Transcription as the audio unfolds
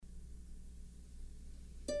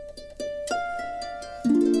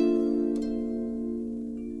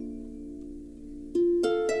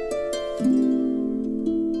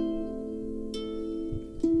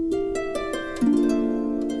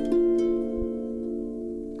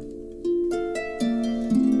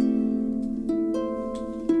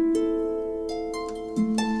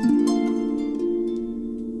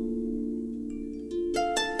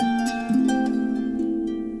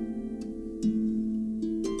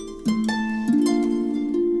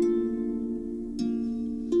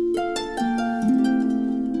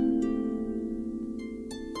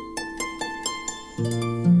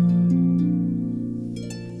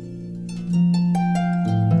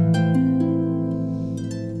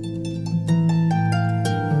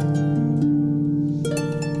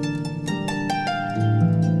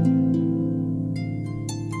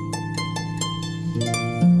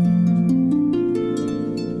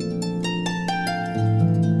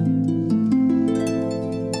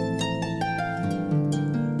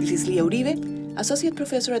Lia Uribe, Associate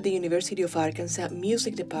Professor at the University of Arkansas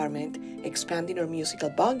Music Department, expanding our musical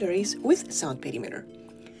boundaries with Sound Perimeter.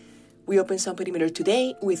 We open Sound Perimeter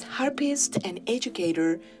today with harpist and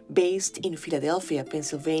educator based in Philadelphia,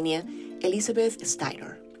 Pennsylvania, Elizabeth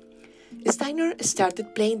Steiner. Steiner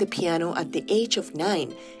started playing the piano at the age of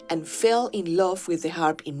 9 and fell in love with the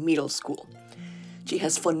harp in middle school. She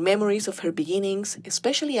has fond memories of her beginnings,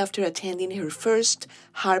 especially after attending her first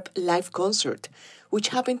harp live concert, which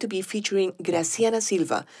happened to be featuring Graciana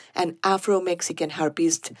Silva, an Afro-Mexican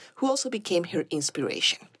harpist who also became her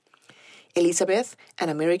inspiration. Elizabeth, an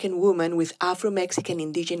American woman with Afro-Mexican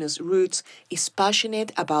indigenous roots, is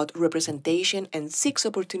passionate about representation and seeks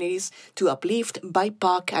opportunities to uplift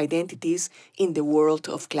BIPOC identities in the world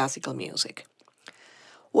of classical music.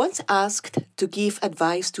 Once asked to give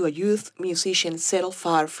advice to a youth musician settled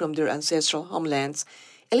far from their ancestral homelands,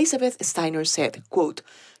 Elizabeth Steiner said, quote,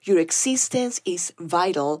 "Your existence is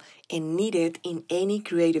vital and needed in any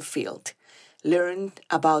creative field. Learn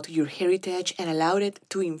about your heritage and allow it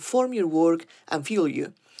to inform your work and fuel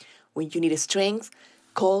you. When you need strength,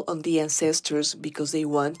 call on the ancestors because they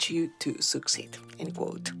want you to succeed." End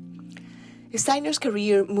quote. Steiner's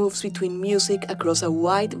career moves between music across a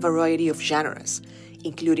wide variety of genres,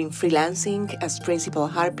 including freelancing as principal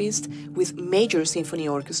harpist with major symphony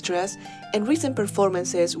orchestras and recent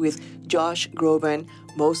performances with Josh Groban,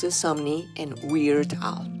 Moses Sumney, and Weird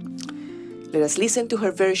Al. Let us listen to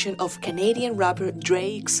her version of Canadian rapper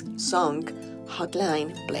Drake's song,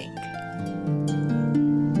 Hotline Bling.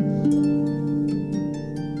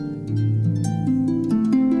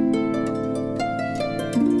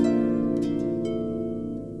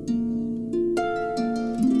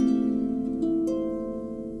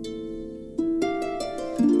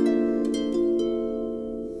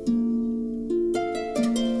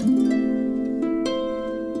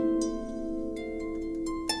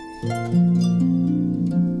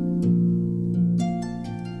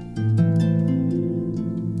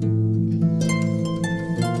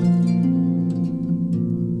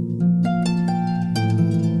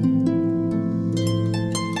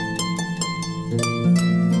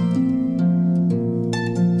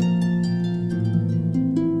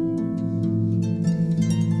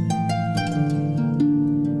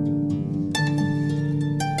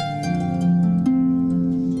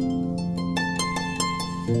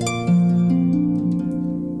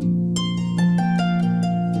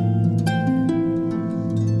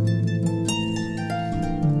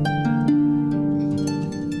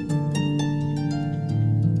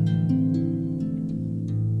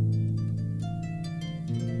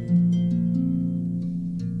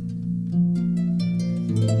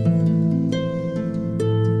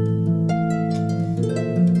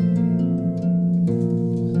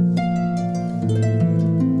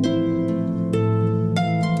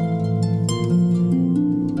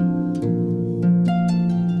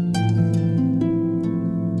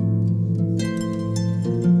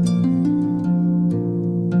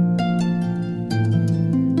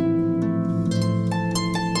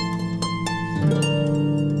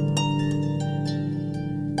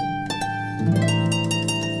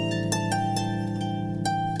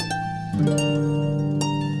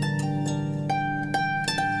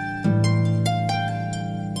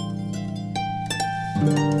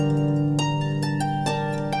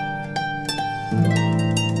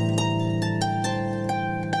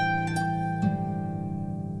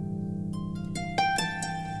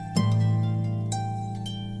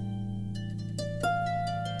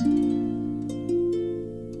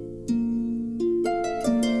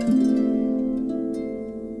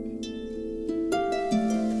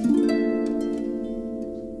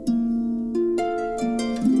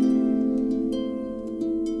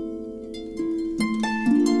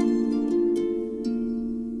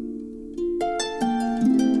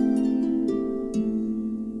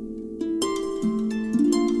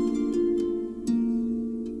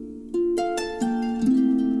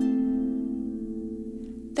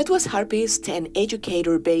 That was harpist and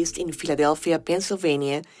educator based in Philadelphia,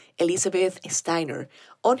 Pennsylvania, Elizabeth Steiner,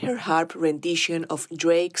 on her harp rendition of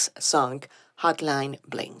Drake's song, Hotline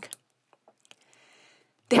Bling.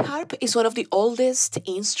 The harp is one of the oldest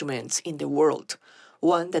instruments in the world,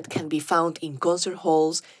 one that can be found in concert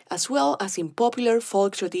halls as well as in popular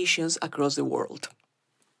folk traditions across the world.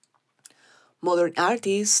 Modern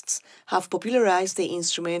artists have popularized the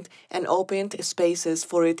instrument and opened spaces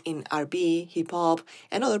for it in R&B, hip-hop,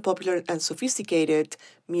 and other popular and sophisticated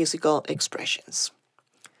musical expressions.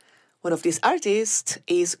 One of these artists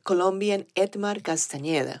is Colombian Edmar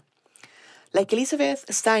Castañeda. Like Elizabeth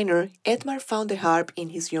Steiner, Edmar found the harp in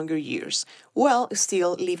his younger years, while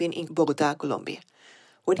still living in Bogotá, Colombia.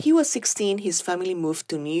 When he was 16, his family moved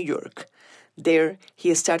to New York. There,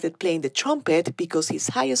 he started playing the trumpet because his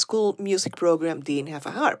high school music program didn't have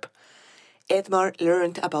a harp. Edmar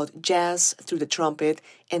learned about jazz through the trumpet,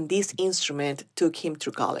 and this instrument took him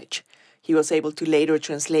through college. He was able to later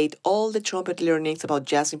translate all the trumpet learnings about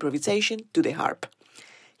jazz improvisation to the harp.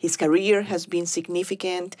 His career has been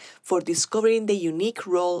significant for discovering the unique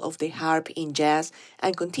role of the harp in jazz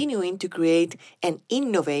and continuing to create and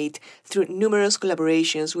innovate through numerous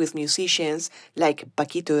collaborations with musicians like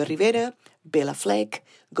Paquito de Rivera, Bela Fleck,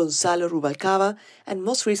 Gonzalo Rubalcaba, and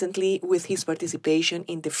most recently with his participation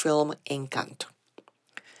in the film Encanto.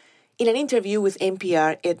 In an interview with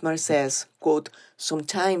NPR, Edmar says, quote,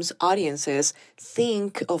 "Sometimes audiences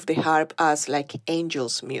think of the harp as like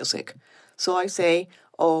angels' music. So I say,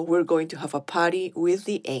 oh, we're going to have a party with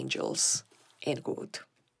the angels," end quote.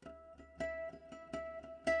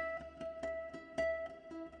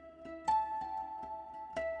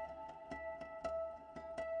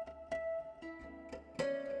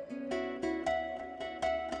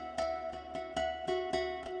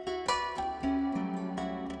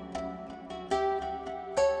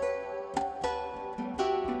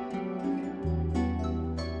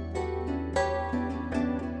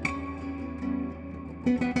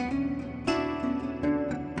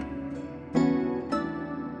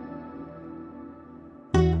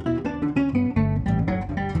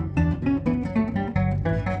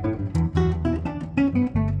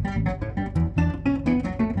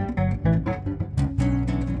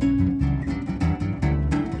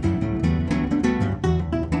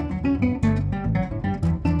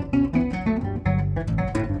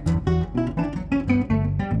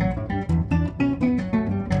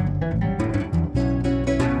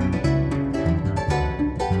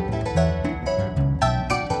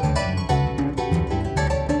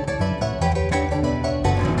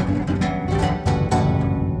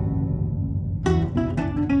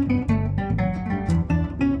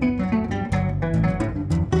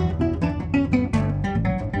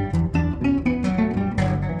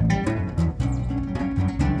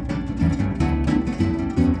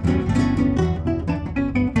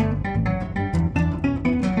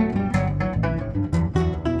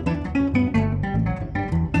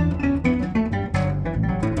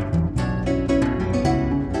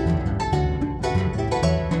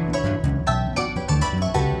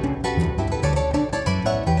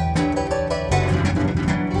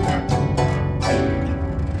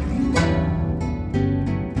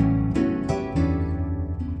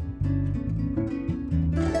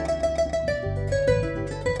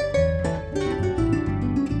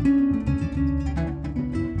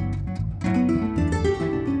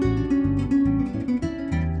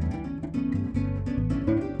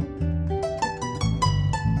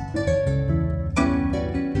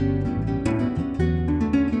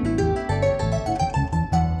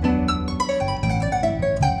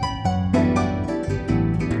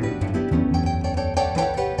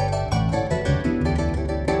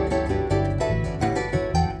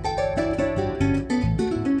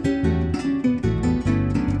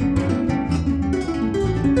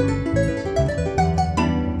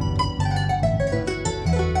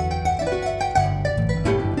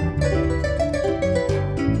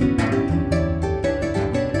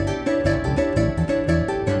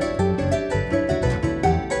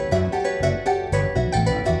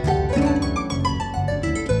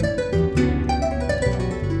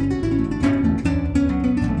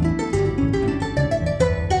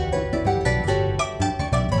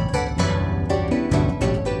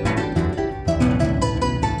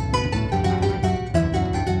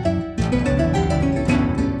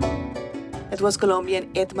 It was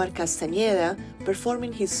Colombian Edmar Castañeda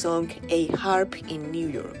performing his song A Harp in New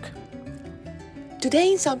York.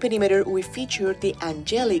 Today in Sound Perimeter, we feature the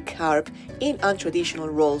angelic harp in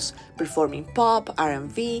untraditional roles, performing pop,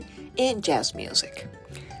 R&B, and jazz music.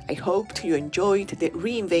 I hoped you enjoyed the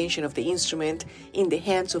reinvention of the instrument in the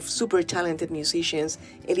hands of super talented musicians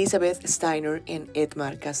Elizabeth Steiner and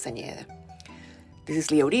Edmar Castañeda. This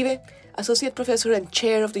is Lia Uribe, Associate Professor and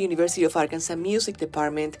Chair of the University of Arkansas Music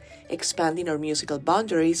Department, expanding our musical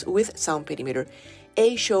boundaries with Sound Perimeter,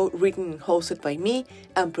 a show written and hosted by me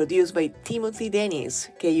and produced by Timothy Dennis,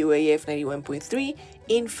 KUAF 91.3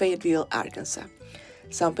 in Fayetteville, Arkansas.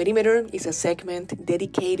 Sound Perimeter is a segment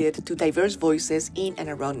dedicated to diverse voices in and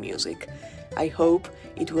around music. I hope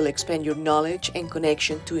it will expand your knowledge and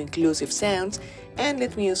connection to inclusive sounds and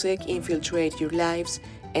let music infiltrate your lives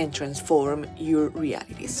and transform your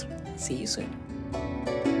realities. See you soon.